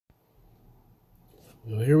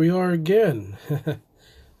Well, here we are again,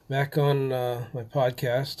 back on my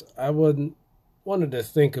podcast. Wanted to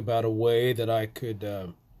think about a way that I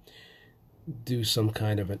could do some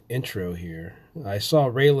kind of an intro here. I saw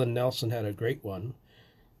Raylan Nelson had a great one,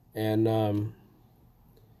 and I'm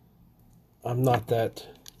not that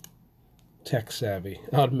tech savvy.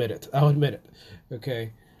 I'll admit it.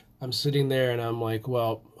 Okay, I'm sitting there and I'm like,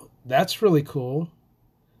 well, that's really cool.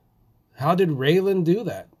 How did Raylan do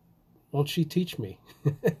that? Won't she teach me?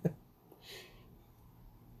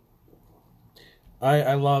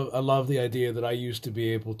 I love the idea that I used to be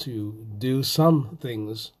able to do some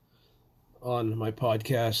things on my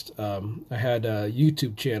podcast. I had a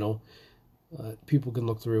YouTube channel people can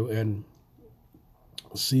look through and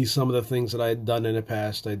see some of the things that I had done in the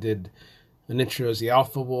past. I did an intro as the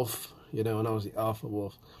Alpha Wolf, and I was the Alpha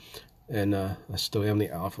Wolf, and I still am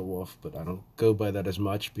the Alpha Wolf, but I don't go by that as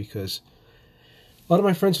much because a lot of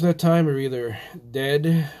my friends at that time are either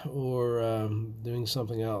dead or doing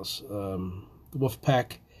something else. The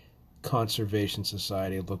Wolfpack Conservation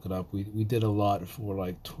Society, look it up. We did a lot for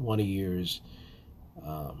like 20 years,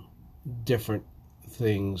 um, different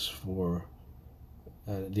things for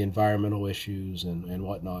the environmental issues and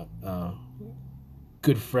whatnot.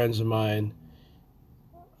 Good friends of mine,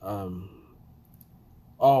 um,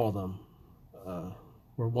 all of them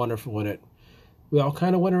were wonderful in it. We all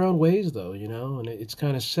kind of went our own ways, though, and it's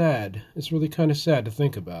kind of sad. It's really kind of sad to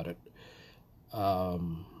think about it.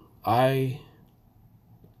 I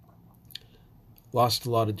lost a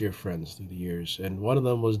lot of dear friends through the years, and one of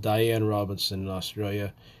them was Diane Robinson in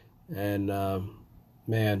Australia. And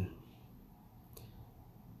man,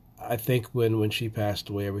 I think when she passed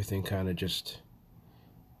away, everything kind of just,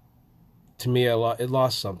 to me, it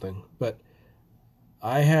lost something. But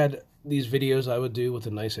I had these videos I would do with a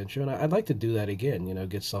nice intro, and I'd like to do that again.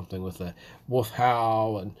 Get something with a wolf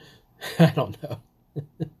howl, and I don't know.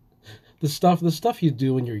 The stuff you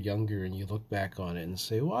do when you're younger and you look back on it and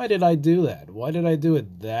say, why did I do that? Why did I do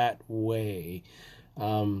it that way?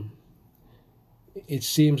 Um, it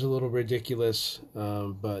seems a little ridiculous,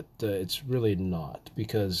 but it's really not,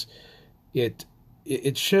 because it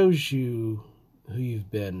it shows you who you've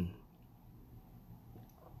been.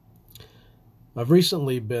 I've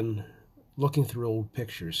recently been looking through old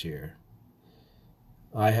pictures here.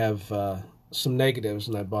 I have some negatives,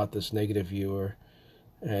 and I bought this negative viewer,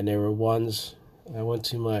 and there were ones. I went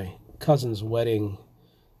to my cousin's wedding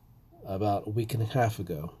about a week and a half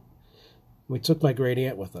ago. We took my great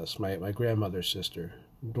aunt with us, my grandmother's sister,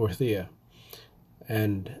 Dorothea.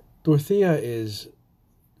 And Dorothea is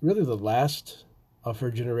really the last of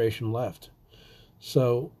her generation left.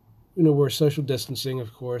 So, we're social distancing,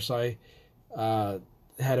 of course. I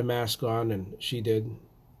had a mask on, and she did.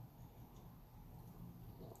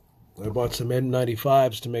 I bought some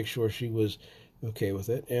N95s to make sure she was okay with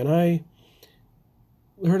it. And I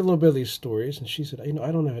heard a little bit of these stories, and she said,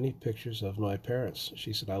 I don't have any pictures of my parents.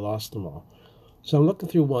 She said, I lost them all. So I'm looking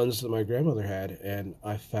through ones that my grandmother had, and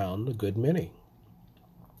I found a good many.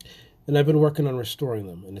 And I've been working on restoring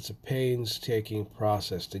them, and it's a painstaking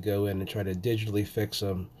process to go in and try to digitally fix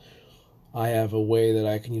them. I have a way that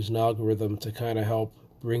I can use an algorithm to kind of help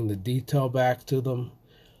bring the detail back to them.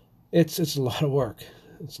 It's a lot of work.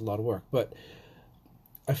 It's a lot of work. But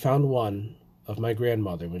I found one of my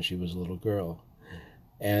grandmother when she was a little girl,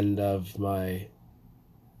 and of Aunt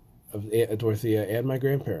Dorothea and my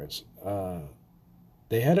grandparents.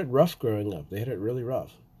 They had it rough growing up. They had it really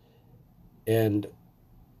rough. And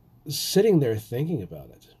sitting there thinking about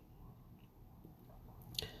it,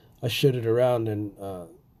 I showed it around, and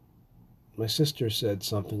my sister said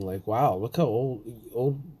something like, "Wow, look how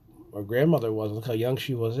old our grandmother was. Look how young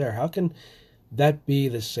she was there. How can that be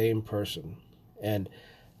the same person?" And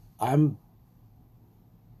I'm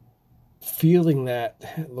feeling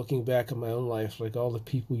that, looking back at my own life, like all the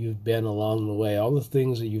people you've been along the way, all the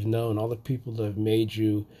things that you've known, all the people that have made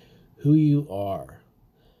you who you are.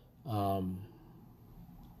 Um,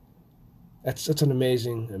 that's an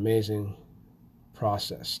amazing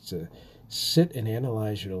process to sit and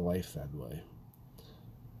analyze your life that way.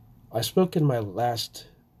 I spoke in my last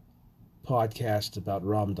podcast about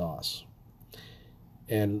Ram Dass,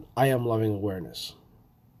 and I am loving awareness.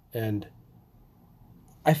 And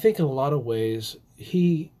I think in a lot of ways,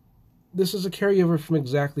 this is a carryover from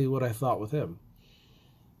exactly what I thought with him.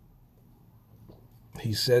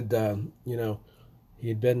 He said, he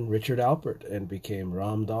had been Richard Alpert and became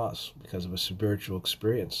Ram Dass because of a spiritual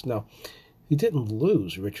experience. Now, he didn't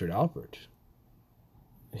lose Richard Alpert.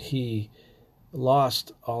 He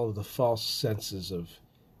lost all of the false senses of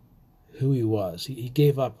who he was. He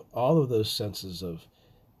gave up all of those senses of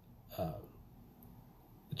uh,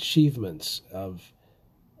 achievements, of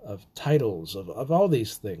of titles, of all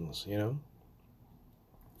these things, you know?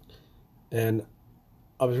 And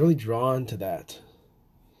I was really drawn to that.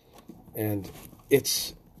 And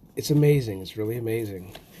it's amazing. It's really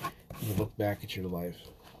amazing to look back at your life.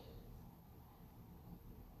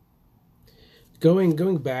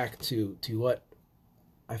 Going back to what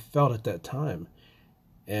I felt at that time,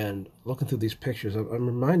 and looking through these pictures, I'm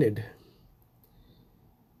reminded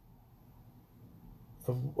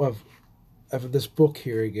of this book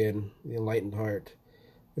here again, The Enlightened Heart,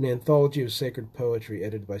 an anthology of sacred poetry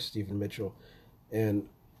edited by Stephen Mitchell. And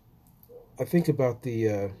I think about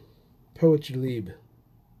the poet Jalib.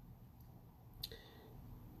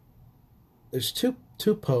 There's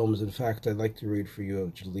two poems, in fact, I'd like to read for you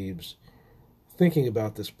of Jalib's, thinking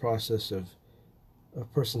about this process of a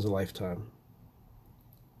person's lifetime.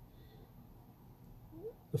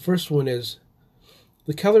 The first one is,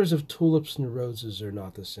 the colors of tulips and roses are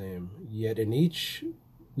not the same, yet in each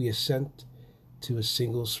we assent to a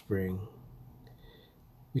single spring.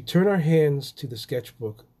 We turn our hands to the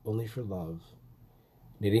sketchbook only for love,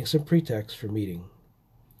 needing some pretext for meeting.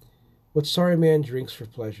 What sorry man drinks for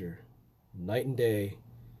pleasure? Night and day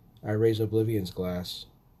I raise oblivion's glass.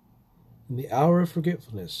 In the hour of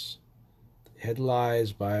forgetfulness, the head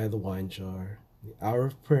lies by the wine jar. In the hour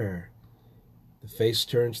of prayer, the face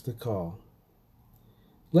turns to the call.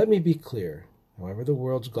 Let me be clear, however the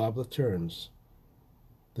world's goblet turns,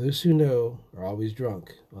 those who know are always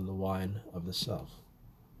drunk on the wine of the self.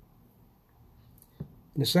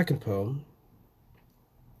 In the second poem,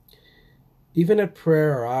 even at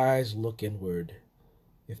prayer our eyes look inward.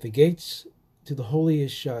 If the gates to the holy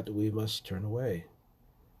is shut, we must turn away.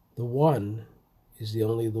 The one is the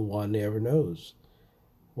only the one ever knows.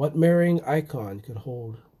 What marrying icon could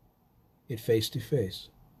hold it face to face?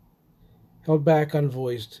 Held back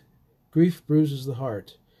unvoiced, grief bruises the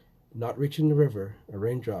heart. Not reaching the river, a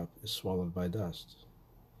raindrop is swallowed by dust.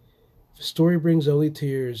 If a story brings only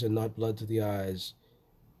tears and not blood to the eyes,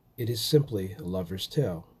 it is simply a lover's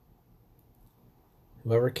tale.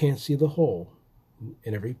 Whoever can't see the whole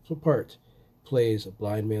in every part plays a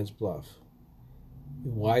blind man's bluff. A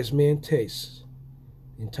wise man tastes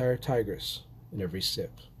the entire tigress in every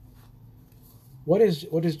sip. What is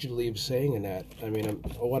Jalib saying in that? I mean,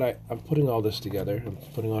 I'm putting all this together. I'm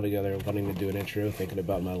putting all together. I'm wanting to do an intro, thinking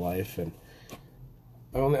about my life, and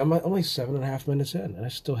I'm only 7.5 minutes in, and I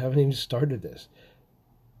still haven't even started this,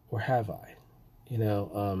 or have I? You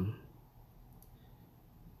know,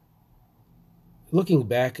 looking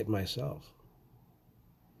back at myself,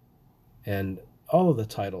 and all of the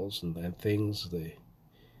titles and things, the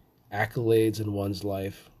accolades in one's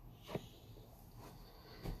life.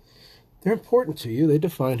 They're important to you. They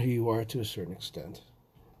define who you are to a certain extent.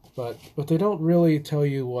 But they don't really tell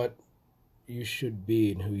you what you should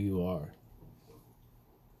be and who you are.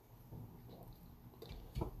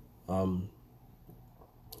 I'm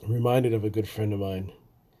reminded of a good friend of mine,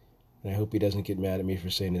 and I hope he doesn't get mad at me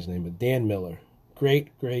for saying his name, but Dan Miller.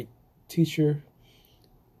 Great teacher.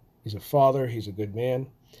 He's a father. He's a good man.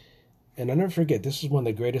 And I'll never forget, this is one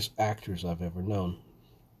of the greatest actors I've ever known.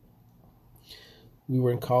 We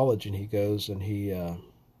were in college, and he goes and he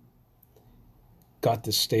got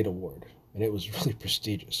this state award, and it was really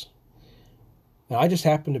prestigious. Now, I just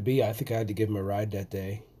happened to be, I think I had to give him a ride that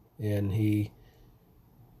day, and he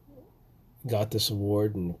got this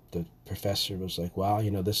award, and the professor was like, wow,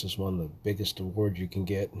 you know, this is one of the biggest awards you can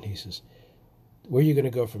get. And he says, where are you going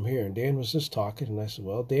to go from here? And Dan was just talking, and I said,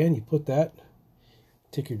 well, Dan, you put that,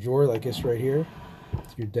 take your drawer like this right here,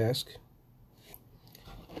 to your desk.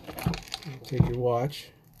 Take your watch,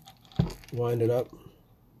 wind it up.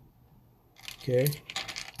 Okay.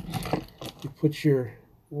 You put your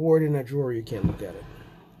award in that drawer, you can't look at it.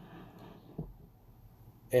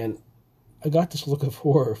 And I got this look of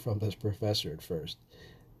horror from this professor at first.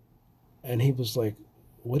 And he was like,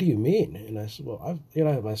 what do you mean? And I said, well, I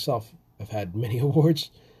myself have had many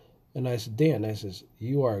awards. And I said, Dan, I says,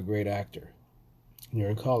 you are a great actor. And you're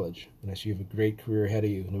in college. And I said, you have a great career ahead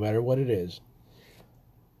of you, no matter what it is.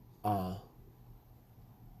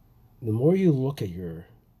 The more you look at your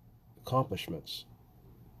accomplishments,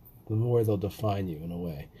 the more they'll define you in a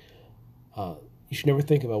way. You should never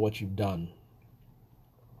think about what you've done.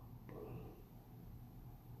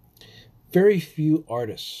 Very few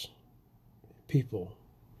artists, people,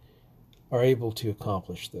 are able to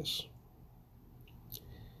accomplish this.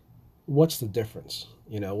 What's the difference?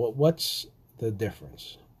 You know, what's the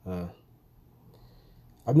difference?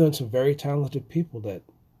 I've known some very talented people that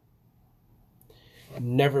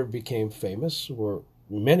never became famous, or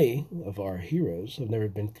many of our heroes have never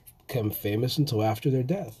become famous until after their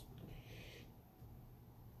death.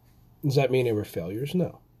 Does that mean they were failures?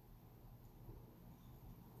 No.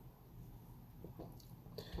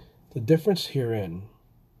 The difference herein,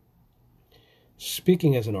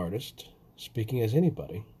 speaking as an artist, speaking as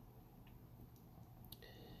anybody,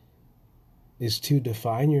 is to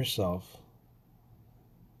define yourself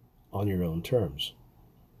on your own terms.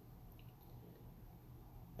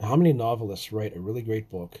 How many novelists write a really great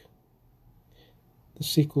book? The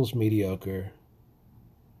sequel's mediocre.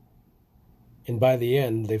 And by the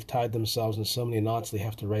end, they've tied themselves in so many knots they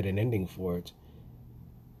have to write an ending for it.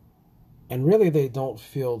 And really, they don't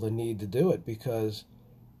feel the need to do it because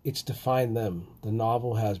it's defined them. The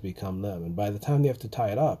novel has become them. And by the time they have to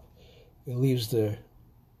tie it up, it leaves the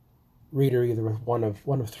reader either with one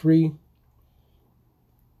of three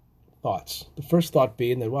thoughts. The first thought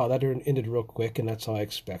being that, wow, that ended real quick, and that's how I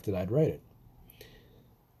expected I'd write it.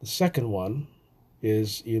 The second one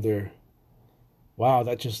is either, wow,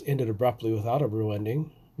 that just ended abruptly without a real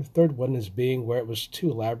ending. The third one is being where it was too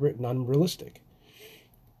elaborate and unrealistic.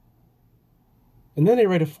 And then they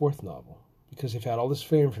write a fourth novel because they've had all this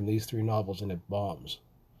fame from these three novels and it bombs.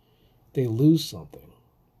 They lose something.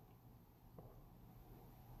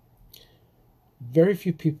 Very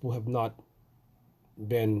few people have not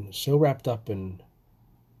been so wrapped up in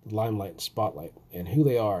the limelight and spotlight and who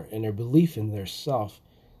they are and their belief in their self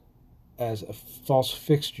as a false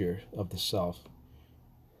fixture of the self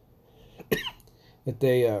that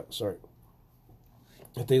they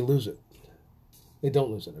lose it. They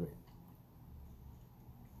don't lose it, I mean.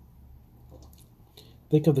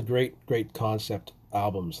 Think of the great concept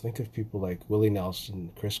albums. Think of people like Willie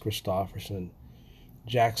Nelson, Chris Christopherson,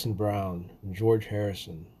 Jackson Browne, George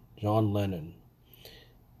Harrison, John Lennon.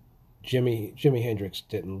 Jimi Hendrix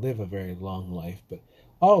didn't live a very long life, but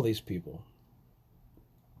all these people,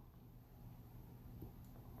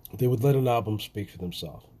 they would let an album speak for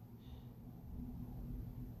themselves.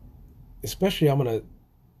 Especially, I'm going to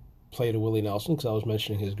play to Willie Nelson because I was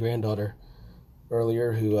mentioning his granddaughter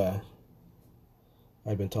earlier who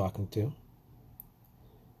I've been talking to.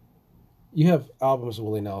 You have albums of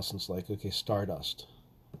Willie Nelson's like, okay, Stardust.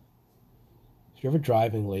 If you're ever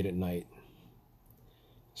driving late at night,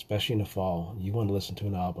 especially in the fall, you want to listen to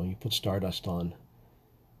an album, you put Stardust on,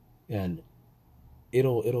 and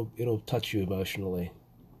it'll touch you emotionally.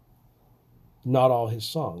 Not all his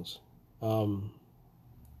songs.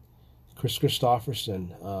 Chris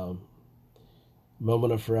Christopherson,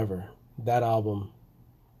 Moment of Forever. That album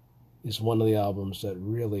is one of the albums that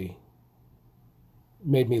really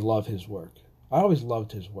made me love his work. I always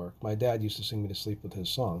loved his work. My dad used to sing me to sleep with his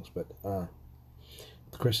songs, but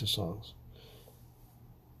Chris's songs.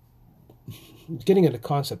 Getting into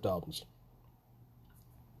concept albums.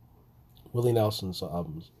 Willie Nelson's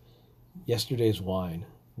albums. Yesterday's Wine.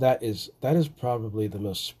 That is probably the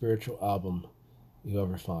most spiritual album you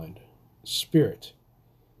ever find. Spirit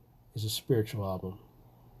is a spiritual album.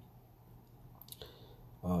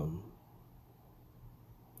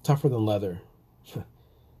 Tougher Than Leather.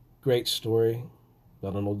 Great story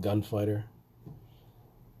about an old gunfighter.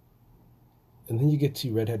 And then you get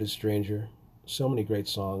to Redheaded Stranger. So many great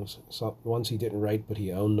songs. Some ones he didn't write, but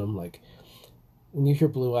he owned them. Like, when you hear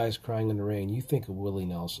Blue Eyes Crying in the Rain, you think of Willie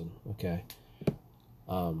Nelson, okay?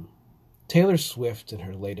 Taylor Swift and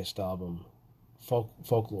her latest album,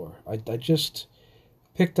 Folklore. I just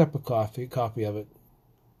picked up a copy of it,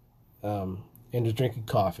 and was drinking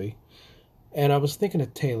coffee. And I was thinking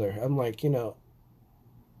of Taylor. I'm like,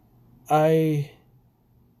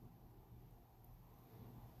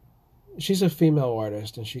 she's a female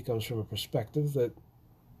artist, and she comes from a perspective that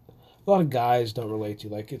a lot of guys don't relate to.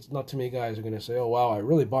 Like, it's not too many guys are going to say, oh, wow, I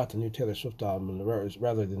really bought the new Taylor Swift album,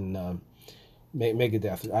 rather than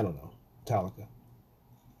Megadeth, I don't know, Metallica.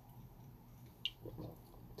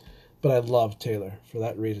 But I love Taylor for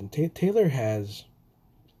that reason. Taylor has,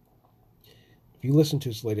 if you listen to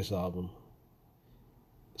his latest album,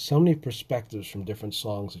 so many perspectives from different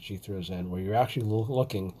songs that she throws in, where you're actually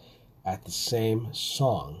looking at the same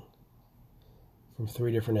song from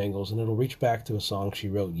three different angles, and it'll reach back to a song she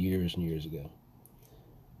wrote years and years ago.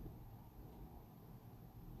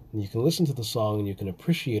 And you can listen to the song and you can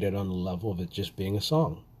appreciate it on the level of it just being a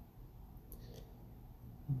song.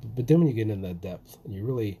 But then when you get into that depth and you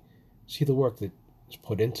really see the work that's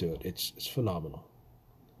put into it, it's phenomenal.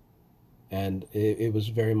 And it was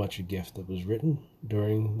very much a gift that was written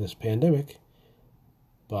during this pandemic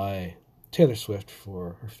by Taylor Swift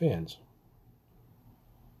for her fans.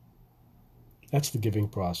 That's the giving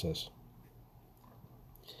process.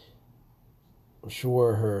 I'm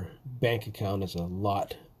sure her bank account is a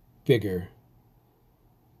lot bigger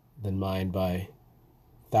than mine by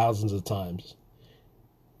thousands of times.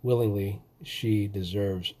 Willingly, she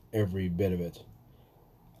deserves every bit of it.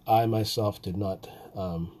 I myself did not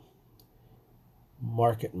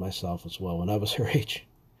market myself as well when I was her age.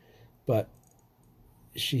 But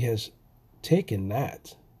she has taken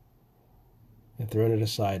that and thrown it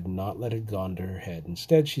aside and not let it go into her head.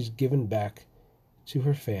 Instead, she's given back to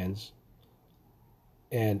her fans.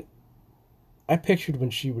 And I pictured when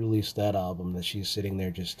she released that album that she's sitting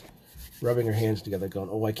there just rubbing her hands together going,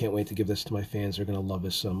 oh, I can't wait to give this to my fans. They're going to love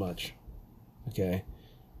this so much. Okay?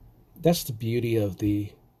 That's the beauty of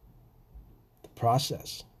the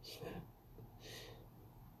process.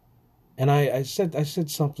 And I said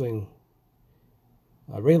something.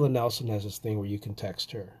 Raylan Nelson has this thing where you can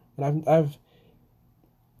text her. And I've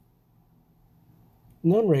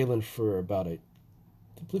known Raylan for about I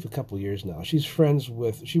believe a couple of years now. She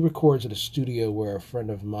records at a studio where a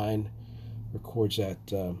friend of mine records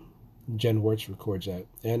at, Jen Wertz records at,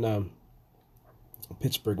 and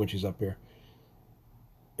Pittsburgh when she's up here.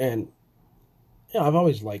 And I've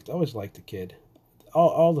always liked the kid.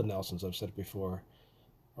 All the Nelsons, I've said it before,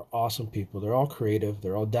 are awesome people. They're all creative.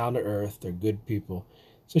 They're all down to earth. They're good people.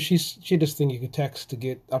 So she just think you could text to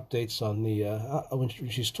get updates on the when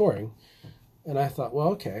she's touring. And I thought, well,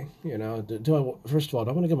 okay, first of all,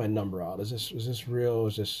 do I want to get my number out? Is this real?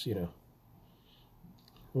 Is this, I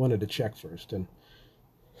wanted to check first. And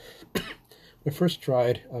when I first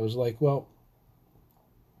tried, I was like, well,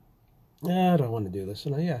 I don't want to do this.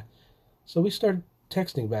 And so we started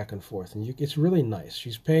texting back and forth, and it's really nice.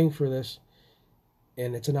 She's paying for this,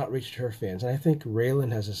 and it's an outreach to her fans. And I think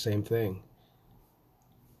Raylan has the same thing.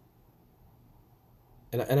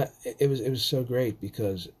 And it was so great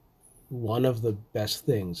because one of the best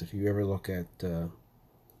things, if you ever look at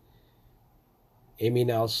Amy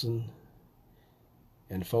Nelson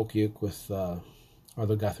and Folk Uke with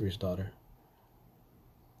Arlo Guthrie's daughter,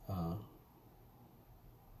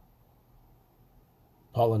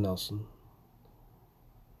 Paula Nelson,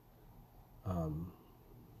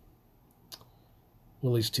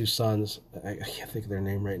 Willie's two sons, I can't think of their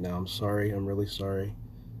name right now, I'm sorry, I'm really sorry.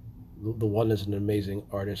 The one is an amazing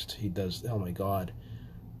artist, he does, oh my God.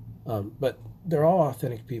 But they're all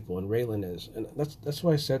authentic people, and Raylan is. And that's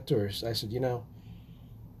why I said to her, I said, you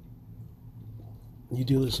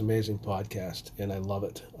do this amazing podcast, and I love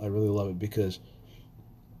it. I really love it because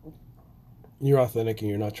you're authentic and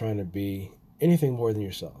you're not trying to be anything more than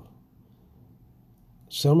yourself.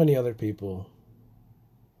 So many other people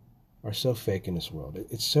are so fake in this world.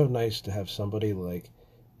 It's so nice to have somebody like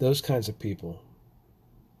those kinds of people.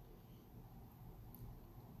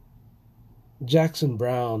 Jackson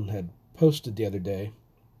Browne had posted the other day.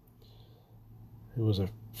 It was I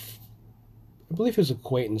believe his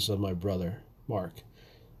acquaintance of my brother, Mark.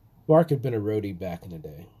 Mark had been a roadie back in the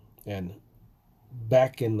day. And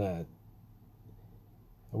back in the,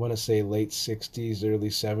 I want to say late 60s, early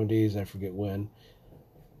 70s, I forget when.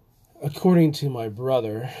 According to my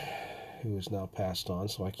brother, who is now passed on,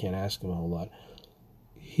 so I can't ask him a whole lot,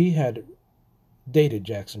 he had dated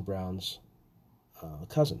Jackson Browne's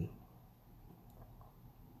cousin.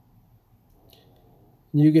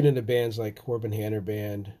 You get into bands like Corbin Hanner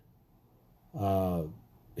Band,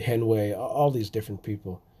 Henway, all these different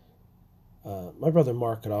people. My brother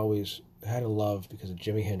Mark had always had a love because of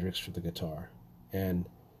Jimi Hendrix for the guitar, and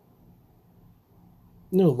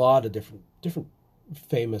knew a lot of different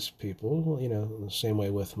famous people. The same way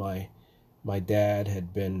with my dad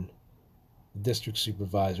had been district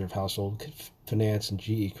supervisor of household finance and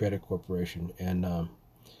GE Credit Corporation, and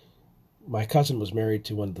my cousin was married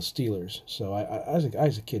to one of the Steelers. So I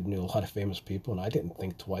as a kid, knew a lot of famous people, and I didn't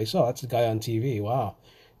think twice. Oh, that's the guy on TV. Wow.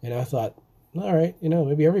 And I thought, all right,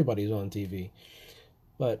 maybe everybody's on TV.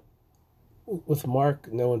 But with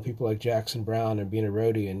Mark knowing people like Jackson Browne and being a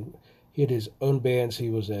roadie, and he had his own bands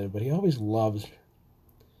he was in, but he always loved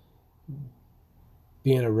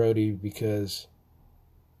being a roadie because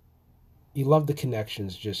he loved the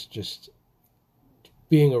connections, just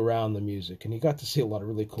being around the music. And he got to see a lot of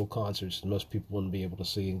really cool concerts that most people wouldn't be able to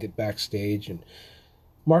see, and get backstage. And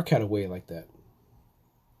Mark had a way like that.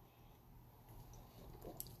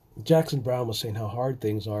 Jackson Browne was saying how hard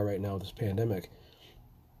things are right now with this pandemic,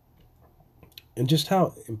 and just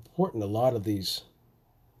how important a lot of these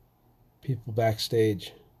people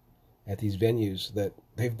backstage at these venues, that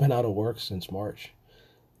they've been out of work since March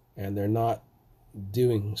and they're not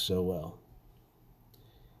doing so well.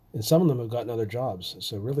 And some of them have gotten other jobs.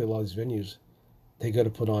 So really a lot of these venues, they go to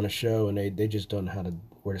put on a show and they just don't know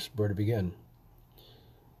where to begin.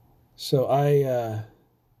 So I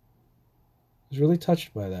was really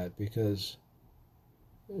touched by that, because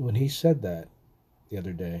when he said that the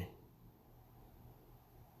other day,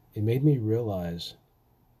 it made me realize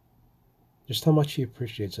just how much he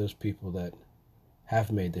appreciates those people that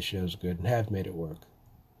have made the shows good and have made it work.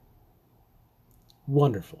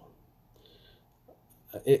 Wonderful.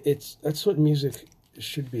 That's what music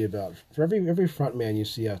should be about. For every front man you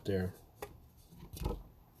see out there,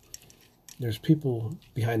 there's people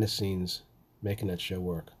behind the scenes making that show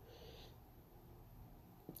work.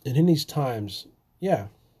 And in these times, yeah,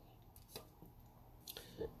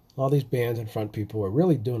 all these bands and front people are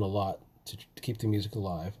really doing a lot to keep the music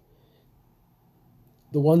alive.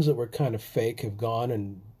 The ones that were kind of fake have gone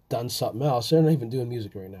and done something else. They're not even doing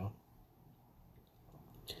music right now.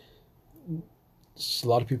 A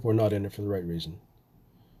lot of people are not in it for the right reason.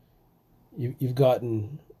 You've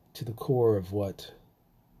gotten to the core of what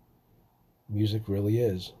music really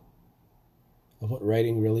is, of what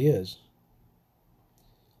writing really is.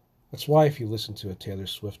 That's why if you listen to a Taylor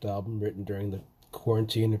Swift album written during the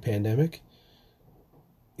quarantine or pandemic,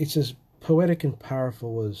 it's as poetic and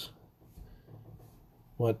powerful as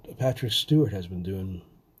what Patrick Stewart has been doing.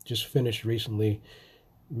 Just finished recently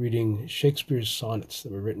reading Shakespeare's sonnets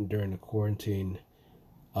that were written during the quarantine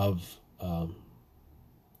of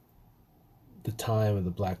the time of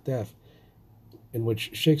the Black Death, in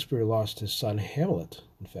which Shakespeare lost his son Hamlet,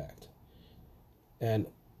 in fact. And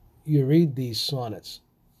you read these sonnets,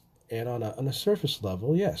 and on a surface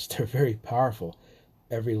level, yes, they're very powerful.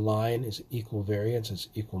 Every line is equal variance, it's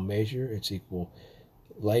equal measure, it's equal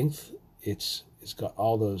length, it's got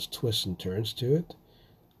all those twists and turns to it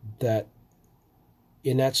that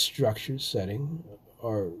in that structured setting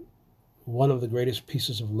are one of the greatest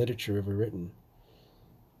pieces of literature ever written.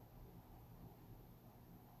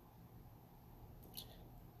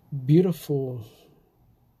 Beautiful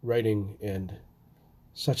writing and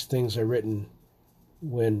such things are written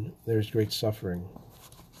when there's great suffering.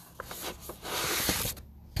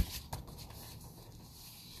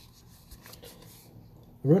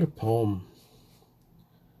 I wrote a poem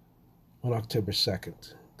on October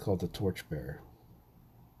 2nd called The Torchbearer.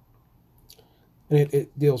 And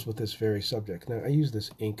it deals with this very subject. Now, I use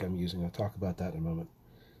this ink I'm using. I'll talk about that in a moment.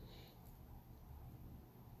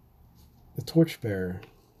 The Torchbearer,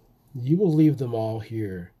 you will leave them all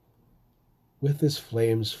here with this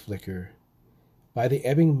flame's flicker by the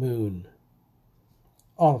ebbing moon,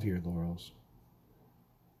 all of your laurels,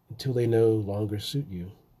 until they no longer suit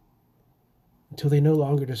you, until they no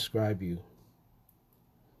longer describe you.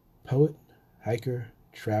 Poet, hiker,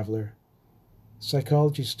 traveler,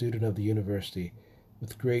 psychology student of the university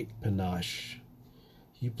with great panache,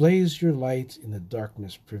 you blaze your light in the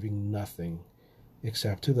darkness, proving nothing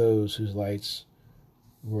except to those whose lights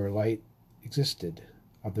where light existed,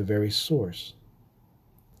 of the very source.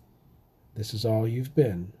 This is all you've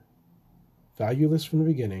been, valueless from the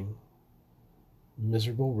beginning,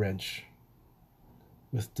 miserable wretch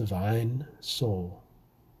with divine soul.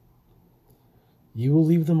 You will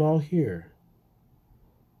leave them all here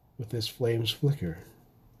with this flame's flicker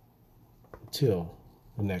until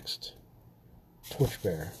the next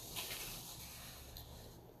torchbearer.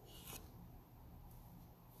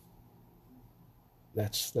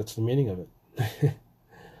 That's the meaning of it.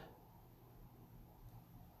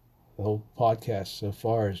 The whole podcast so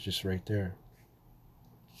far is just right there.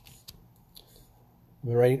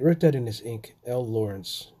 I wrote that in this ink, L.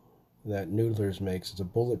 Lawrence, that Noodlers makes. It's a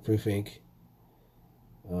bulletproof ink,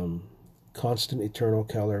 constant eternal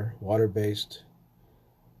color, water-based,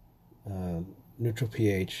 neutral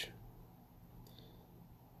pH.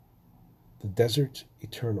 The Desert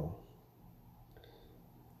Eternal,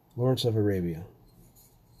 Lawrence of Arabia.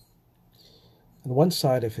 On one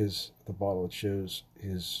side of the bottle, it shows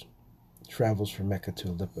his travels from Mecca to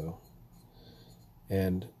Aleppo,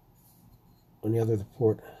 and on the other, the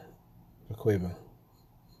port of Aqaba.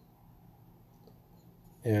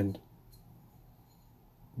 And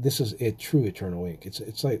this is a true eternal ink.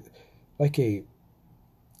 It's like a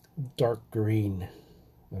dark green,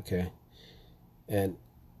 okay? And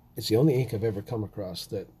it's the only ink I've ever come across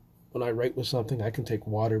that when I write with something, I can take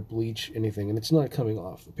water, bleach, anything, and it's not coming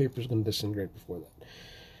off. The paper's going to disintegrate before that.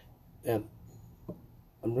 And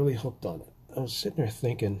I'm really hooked on it. I was sitting there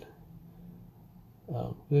thinking,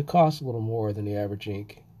 it costs a little more than the average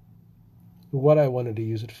ink. What I wanted to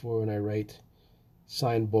use it for when I write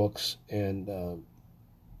signed books and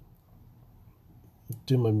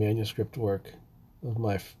do my manuscript work of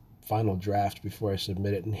my final draft before I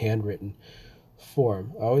submit it in handwritten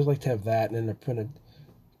form. I always like to have that, and then a printed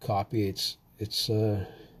copy. It's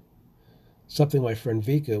something my friend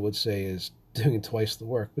Vika would say is doing twice the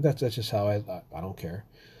work, but that's just how I don't care.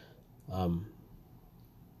 I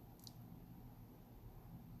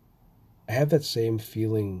have that same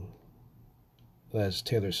feeling as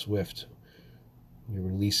Taylor Swift. You're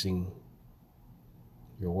releasing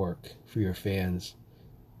your work for your fans,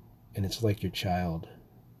 and it's like your child.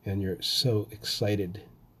 and you're so excited,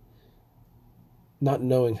 not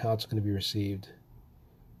knowing how it's going to be received.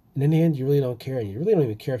 And in the end, you really don't care, and you really don't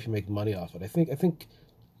even care if you make money off it. I think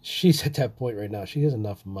she's at that point right now. She has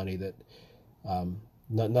enough money that,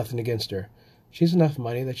 nothing against her. She has enough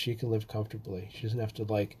money that she can live comfortably. She doesn't have to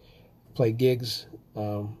like play gigs.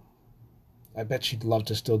 I bet she'd love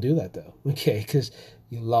to still do that though. Okay, because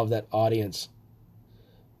you love that audience.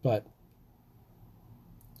 But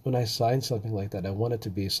when I sign something like that, I want it to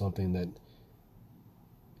be something that,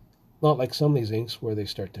 not like some of these inks where they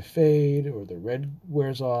start to fade or the red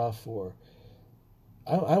wears off, or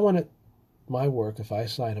I want it, my work, if I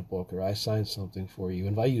sign a book or I sign something for you,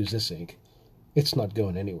 and if I use this ink, it's not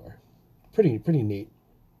going anywhere. Pretty neat.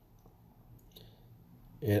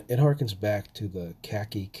 And it harkens back to the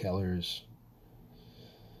khaki colors,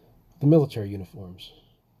 the military uniforms.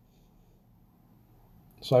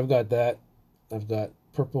 So I've got that. I've got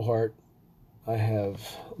Purple Heart. I have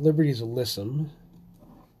Liberty's Alyssum,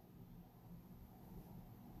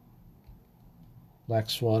 Black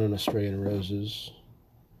Swan and Australian Roses.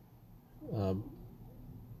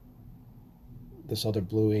 This other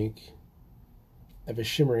blue ink. I have a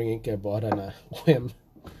shimmering ink I bought on a whim.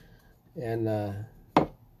 And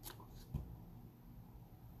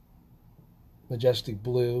Majestic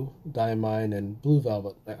Blue, Diamine, and Blue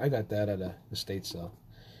Velvet. I got that at a estate sale.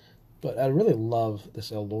 But I really love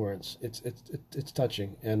this L. Lawrence. It's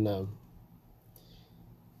touching. And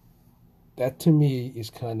that to me is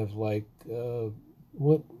kind of like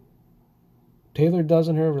what Taylor does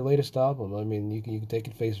in her latest album. I mean, you can take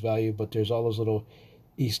it face value, but there's all those little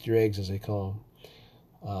Easter eggs, as they call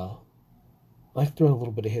them. I've thrown a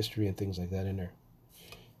little bit of history and things like that in there.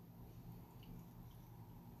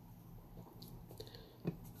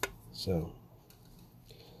 So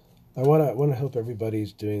I want to hope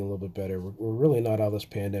everybody's doing a little bit better. We're really not out of this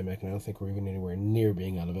pandemic, and I don't think we're even anywhere near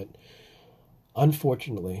being out of it.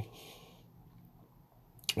 Unfortunately,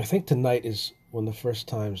 I think tonight is one of the first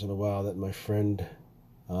times in a while that my friend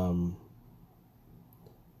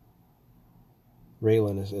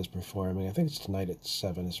Raylan is performing. I think it's tonight at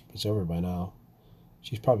 7. It's over by now.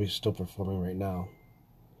 She's probably still performing right now.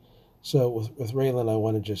 So with Raylan, I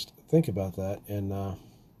want to just think about that. And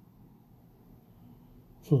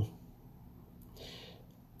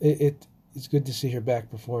it's good to see her back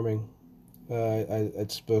performing.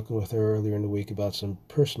 I'd spoken with her earlier in the week about some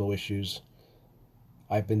personal issues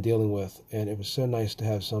I've been dealing with, and it was so nice to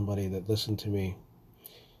have somebody that listened to me,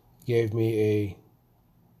 gave me a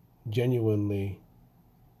genuinely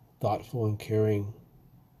thoughtful and caring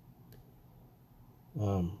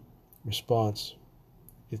response.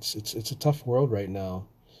 It's a tough world right now.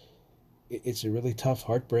 It's a really tough,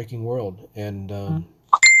 heartbreaking world, and okay,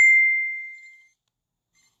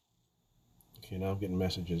 now I'm getting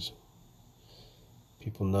messages.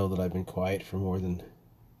 People know that I've been quiet for more than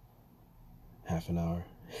half an hour.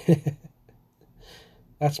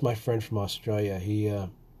 That's my friend from Australia. He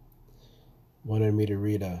wanted me to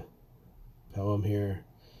read a poem here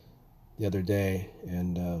the other day,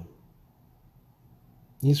 and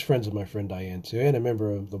he's friends with my friend Diane too, and a member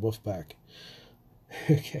of the Wolfpack.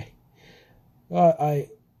 Okay. It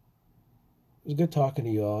was good talking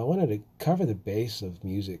to you all. I wanted to cover the base of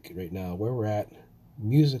music right now, where we're at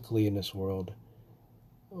musically in this world,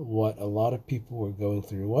 what a lot of people are going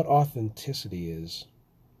through, what authenticity is.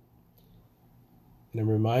 And I'm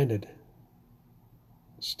reminded,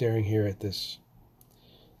 staring here at this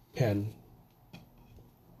pen,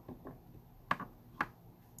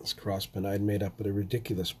 this cross pen I'd made up at a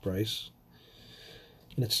ridiculous price.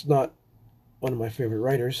 And it's not one of my favorite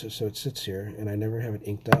writers, so it sits here, and I never have it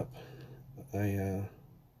inked up. I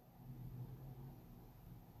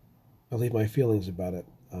leave my feelings about it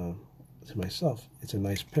to myself. It's a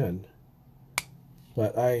nice pen,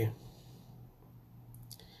 but I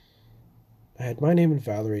had my name and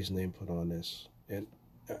Valerie's name put on this, and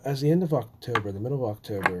as the end of October, the middle of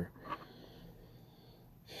October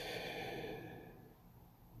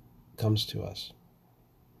comes to us,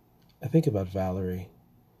 I think about Valerie.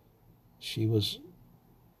 She was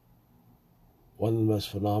one of the most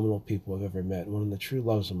phenomenal people I've ever met, one of the true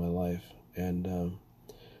loves of my life, and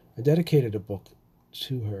I dedicated a book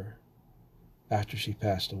to her after she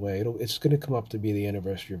passed away. It's going to come up to be the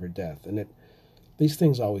anniversary of her death, and these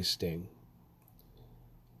things always sting.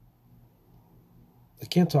 I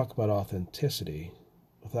can't talk about authenticity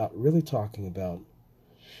without really talking about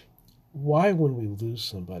why, when we lose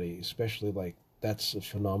somebody, especially like that's a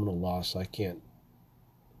phenomenal loss I can't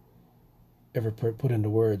ever put into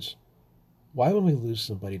words, why when we lose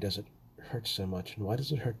somebody does it hurt so much, and why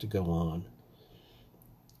does it hurt to go on?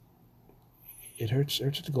 It hurts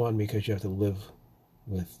to go on because you have to live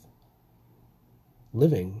with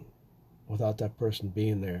living without that person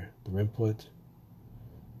being there, their input,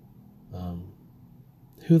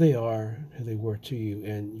 who they are, who they were to you,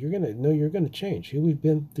 and you're going to change. Who we've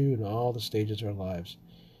been through in all the stages of our lives.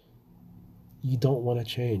 You don't want to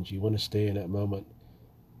change. You want to stay in that moment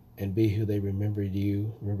and be who they remember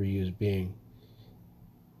you as being.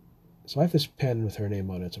 So I have this pen with her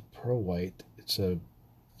name on it. It's a pearl white. I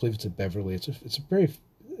believe it's a Beverly. It's a very,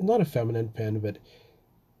 not a feminine pen, but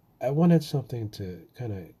I wanted something to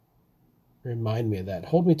kind of remind me of that.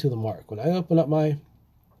 Hold me to the mark. When I open up my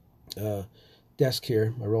desk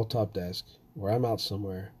here, my roll top desk, where I'm out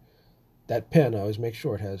somewhere, that pen, I always make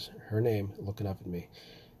sure it has her name looking up at me.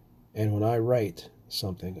 And when I write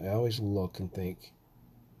something, I always look and think,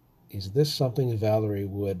 is this something Valerie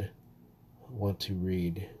would want to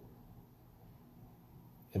read?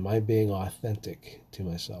 Am I being authentic to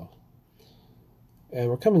myself? And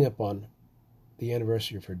we're coming up on the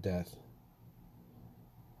anniversary of her death.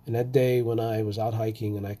 And that day when I was out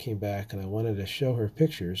hiking and I came back and I wanted to show her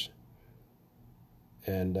pictures,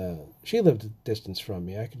 and she lived a distance from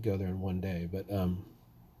me. I could go there in one day, but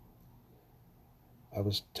I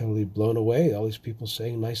was totally blown away. All these people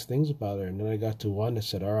saying nice things about her. And then I got to one that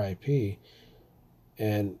said R.I.P.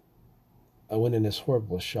 And I went in this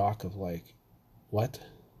horrible shock of like, what?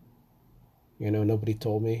 Nobody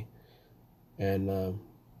told me. And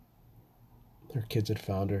her kids had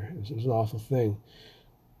found her. It was an awful thing.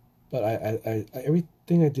 But I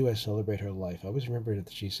everything I do, I celebrate her life. I always remember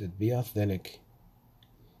that she said, be authentic.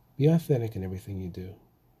 Be authentic in everything you do.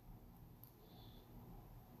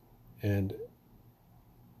 And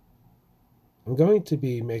I'm going to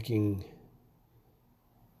be making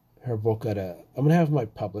her book I'm going to have my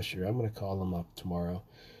publisher, I'm going to call them up tomorrow.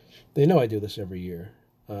 They know I do this every year.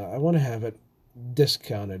 I want to have it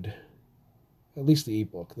discounted, at least the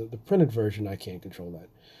ebook. The printed version, I can't control that.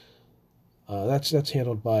 That's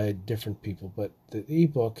handled by different people, but the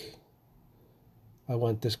ebook, I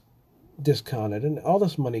want this discounted, and all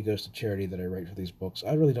this money goes to charity that I write for these books.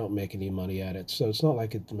 I really don't make any money at it, so it's not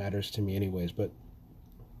like it matters to me anyways, but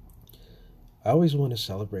I always want to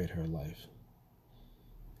celebrate her life.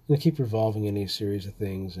 I'm going to keep revolving in these series of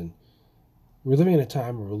things, and we're living in a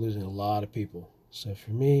time where we're losing a lot of people. So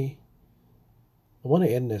for me, I want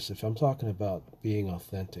to end this, if I'm talking about being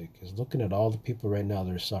authentic, is looking at all the people right now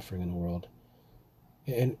that are suffering in the world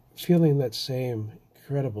and feeling that same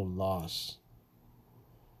incredible loss.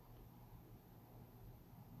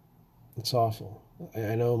 It's awful.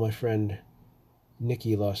 I know my friend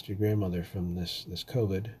Nikki lost her grandmother from this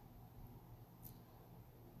COVID.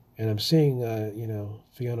 And I'm seeing,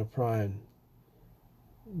 Fiona Prine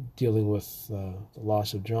dealing with the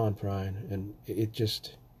loss of John Prine. And it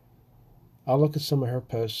just, I'll look at some of her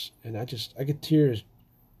posts and I get tears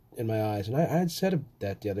in my eyes. And I had said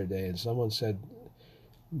that the other day, and someone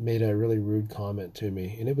made a really rude comment to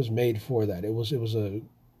me. And it was made for that. It was a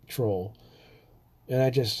troll. And I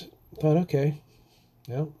just thought, okay,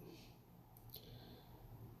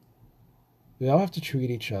 we all have to treat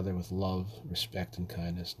each other with love, respect, and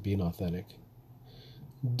kindness, being authentic.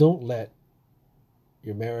 Don't let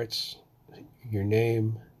your merits, your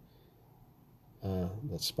name,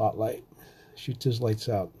 that spotlight, shoot those lights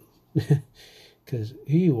out. Because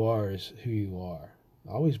who you are is who you are.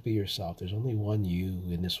 Always be yourself. There's only one you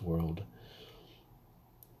in this world.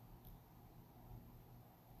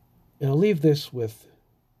 And I'll leave this with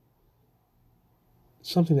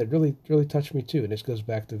something that really, really touched me too, and this goes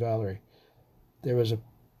back to Valerie. There was a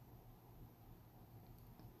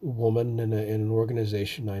woman in an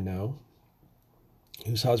organization I know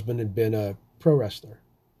whose husband had been a pro wrestler,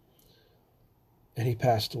 and he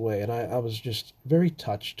passed away. And I was just very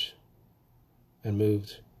touched and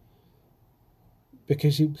moved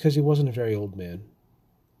because he wasn't a very old man,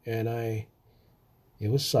 and it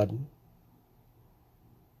was sudden,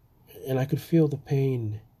 and I could feel the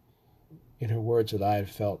pain in her words that I had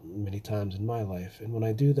felt many times in my life. And when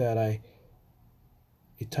I do that,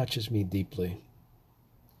 it touches me deeply.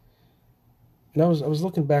 And I was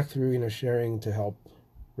looking back through, sharing to help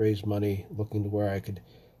raise money, looking to where I could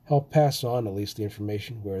help pass on at least the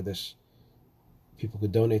information where people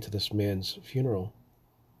could donate to this man's funeral.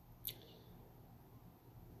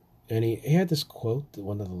 And he had this quote, that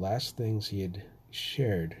one of the last things he had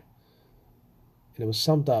shared, and it was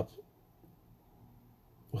summed up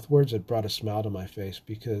with words that brought a smile to my face,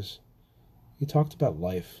 because he talked about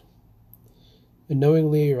life. And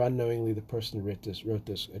knowingly or unknowingly, the person who wrote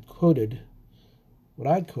this had quoted what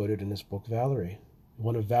I'd quoted in this book, Valerie.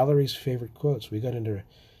 One of Valerie's favorite quotes. We got into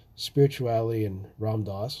spirituality and Ram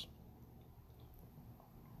Dass.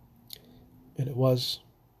 And it was,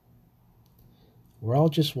 We're all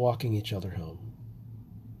just walking each other home.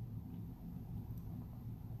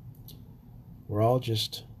 We're all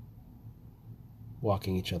just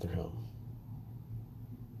walking each other home.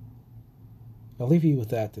 I'll leave you with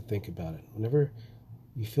that to think about it. Whenever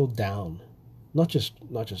you feel down, not just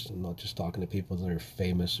talking to people that are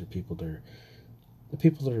famous or the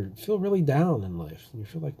people that feel really down in life, and you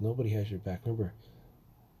feel like nobody has your back. Remember,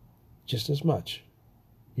 just as much,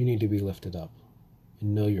 you need to be lifted up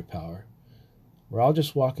and know your power. We're all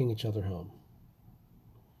just walking each other home.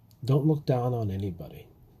 Don't look down on anybody.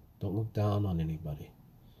 Don't look down on anybody.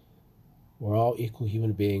 We're all equal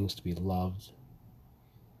human beings to be loved.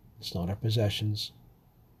 It's not our possessions.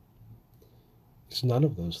 It's none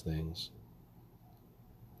of those things.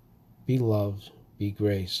 Be love, be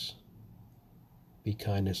grace, be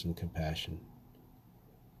kindness and compassion,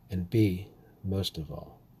 and be, most of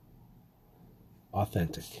all,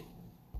 authentic.